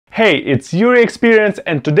Hey, it's Yury Experience,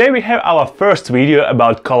 and today we have our first video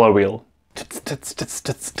about color wheel.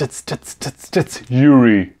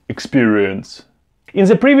 Yury Experience. In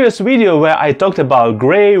the previous video where I talked about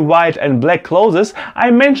gray, white and black clothes,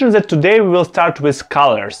 I mentioned that today we will start with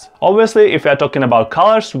colors. Obviously, if we are talking about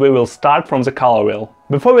colors, we will start from the color wheel.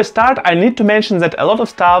 Before we start, I need to mention that a lot of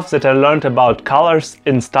stuff that I learned about colors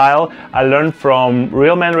in style, I learned from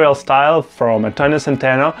Real Man Real Style from Antonio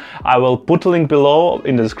Centeno. I will put a link below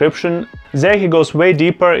in the description. There he goes way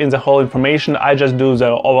deeper in the whole information. I just do the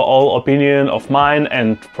overall opinion of mine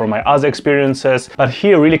and from my other experiences, but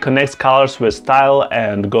he really connects colors with style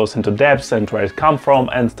and goes into depths and where it comes from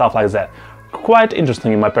and stuff like that. Quite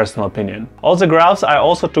interesting in my personal opinion. All the graphs I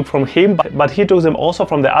also took from him, but he took them also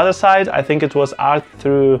from the other side. I think it was art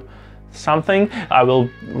through something. I will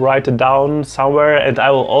write it down somewhere and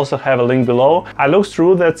I will also have a link below. I looked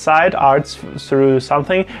through that site, arts through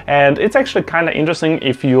something, and it's actually kind of interesting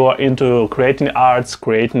if you are into creating arts,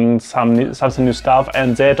 creating something new stuff,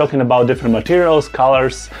 and they're talking about different materials,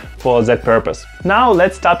 colors for that purpose. Now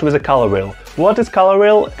let's start with the color wheel. What is color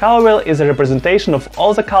wheel? Color wheel is a representation of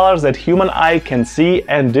all the colors that human eye can see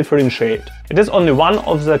and differentiate. It is only one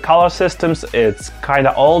of the color systems. It's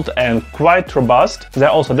kinda old and quite robust. There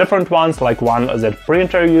are also different ones, like one that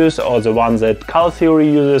printer uses or the one that color theory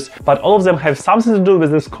uses, but all of them have something to do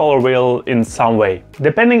with this color wheel in some way.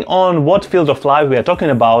 Depending on what field of life we are talking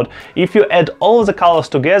about, if you add all of the colors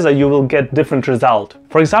together, you will get different result.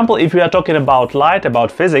 For example, if we are talking about light,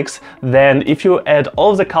 about physics, then if you add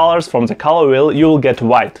all of the colors from the color wheel, you will get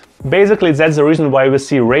white. Basically, that's the reason why we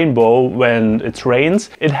see rainbow when it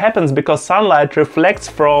rains. It happens because sunlight reflects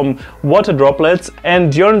from water droplets,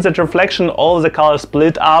 and during that reflection all of the colors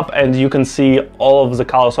split up and you can see all of the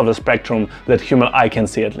colors of the spectrum that human eye can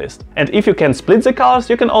see at least. And if you can split the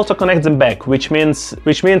colors, you can also connect them back, which means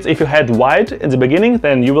if you had white in the beginning,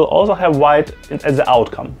 then you will also have white as the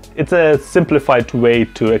outcome. It's a simplified way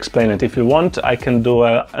to explain it. If you want, I can do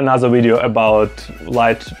another video about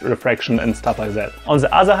light refraction and stuff like that. On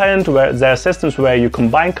the other hand, where there are systems where you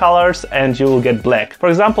combine colors and you will get black. For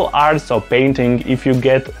example, arts or painting, if you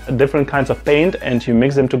get different kinds of paint and you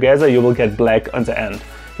mix them together, you will get black on the end.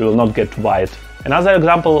 You will not get white. Another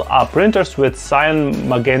example are printers with cyan,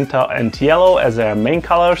 magenta and yellow as their main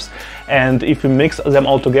colors, and if you mix them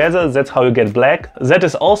all together, that's how you get black. That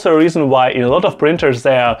is also a reason why in a lot of printers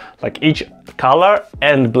they are like each color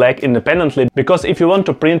and black independently, because if you want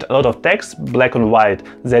to print a lot of text black and white,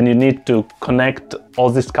 then you need to connect all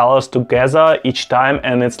these colors together each time,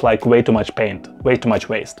 and it's like way too much paint, way too much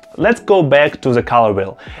waste. Let's go back to the color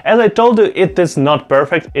wheel. As I told you, it is not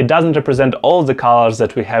perfect. It doesn't represent all the colors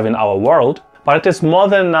that we have in our world, but it is more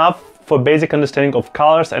than enough for basic understanding of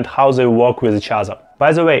colors and how they work with each other.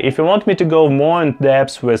 By the way, if you want me to go more in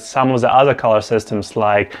depth with some of the other color systems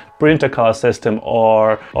like printer color system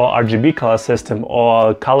or RGB color system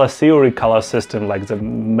or color theory color system, like the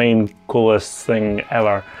main coolest thing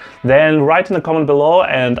ever, then write in the comment below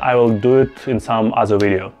and I will do it in some other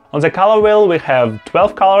video. On the color wheel we have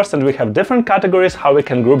 12 colors and we have different categories how we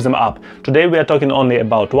can group them up. Today we are talking only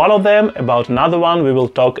about one of them. About another one we will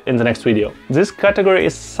talk in the next video. This category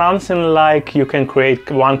is something like you can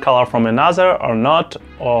create one color from another or not,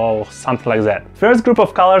 or something like that. First group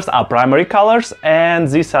of colors are primary colors, and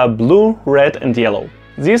these are blue, red and yellow.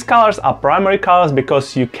 These colors are primary colors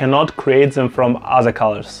because you cannot create them from other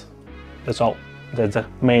colors. That's all. That's the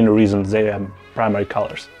main reason they are primary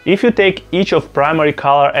colors. If you take each of primary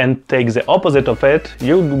color and take the opposite of it,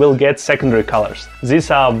 you will get secondary colors. These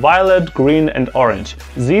are violet, green and orange.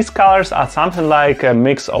 These colors are something like a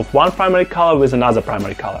mix of one primary color with another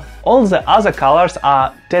primary color. All the other colors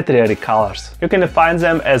are tertiary colors. You can define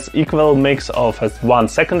them as equal mix of one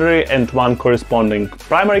secondary and one corresponding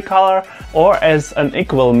primary color, or as an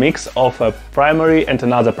equal mix of a primary and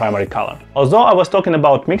another primary color. Although I was talking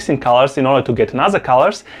about mixing colors in order to get another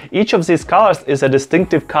colors, each of these colors is a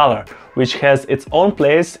distinctive color, which has its own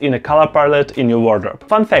place in a color palette in your wardrobe.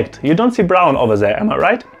 Fun fact, you don't see brown over there, am I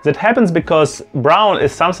right? That happens because brown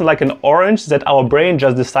is something like an orange that our brain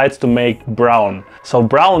just decides to make brown. So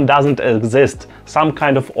brown doesn't exist. Some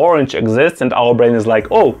kind of orange exists and our brain is like,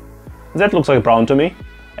 oh, that looks like brown to me,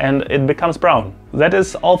 and it becomes brown. That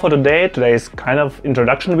is all for today. Today's kind of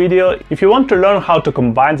introduction video. If you want to learn how to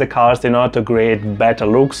combine the colors in order to create better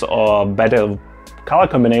looks or better color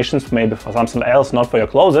combinations, maybe for something else, not for your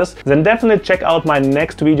clothes, then definitely check out my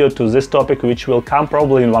next video to this topic, which will come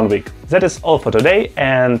probably in 1 week. That is all for today,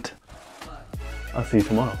 and I'll see you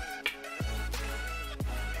tomorrow.